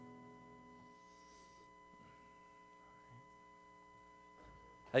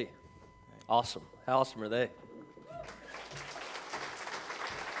Awesome. How awesome are they?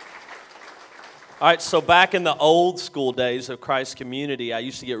 All right, so back in the old school days of Christ Community, I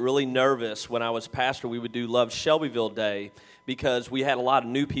used to get really nervous when I was pastor. We would do Love Shelbyville Day because we had a lot of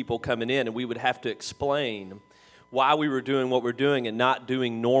new people coming in, and we would have to explain why we were doing what we're doing and not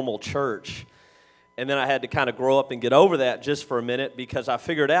doing normal church. And then I had to kind of grow up and get over that just for a minute because I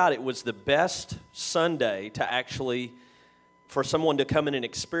figured out it was the best Sunday to actually, for someone to come in and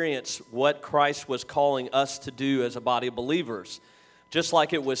experience what Christ was calling us to do as a body of believers. Just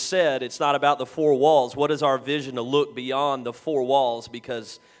like it was said, it's not about the four walls. What is our vision to look beyond the four walls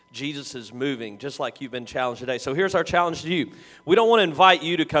because Jesus is moving, just like you've been challenged today. So here's our challenge to you. We don't want to invite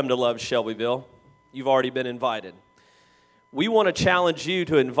you to come to Love Shelbyville. You've already been invited. We want to challenge you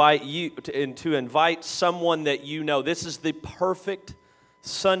to invite someone that you know. This is the perfect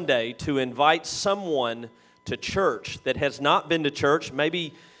Sunday to invite someone to church that has not been to church,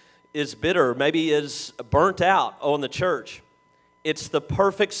 maybe is bitter, maybe is burnt out on the church. It's the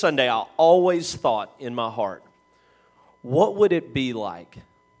perfect Sunday. I always thought in my heart, what would it be like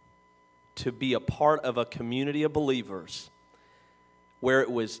to be a part of a community of believers where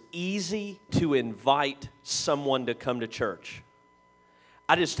it was easy to invite someone to come to church?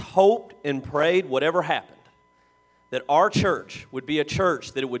 I just hoped and prayed, whatever happened, that our church would be a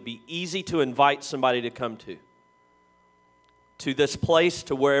church that it would be easy to invite somebody to come to this place,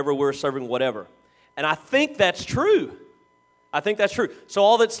 to wherever we're serving, whatever. And I think that's true. I think that's true. So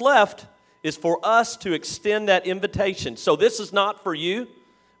all that's left is for us to extend that invitation. So this is not for you.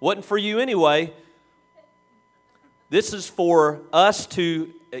 Wasn't for you anyway. This is for us to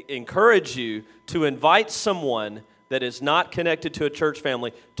encourage you to invite someone that is not connected to a church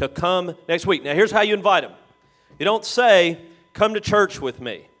family to come next week. Now here's how you invite them. You don't say, come to church with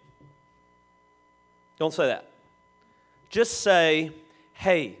me. Don't say that. Just say,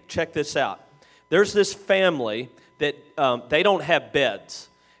 hey, check this out. There's this family that they don't have beds.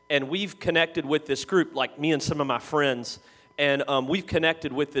 And we've connected with this group, like me and some of my friends, and we've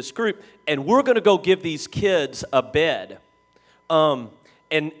connected with this group, and we're going to go give these kids a bed.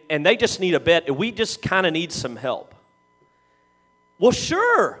 And they just need a bed, and we just kind of need some help. Well,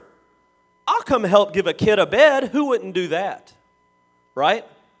 sure. I'll come help give a kid a bed. Who wouldn't do that? Right?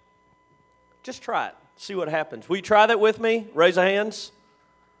 Just try it. See what happens. Will you try that with me? Raise your hands.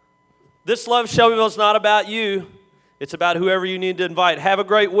 This Love Shelbyville is not about you. It's about whoever you need to invite. Have a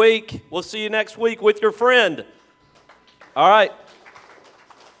great week. We'll see you next week with your friend. All right.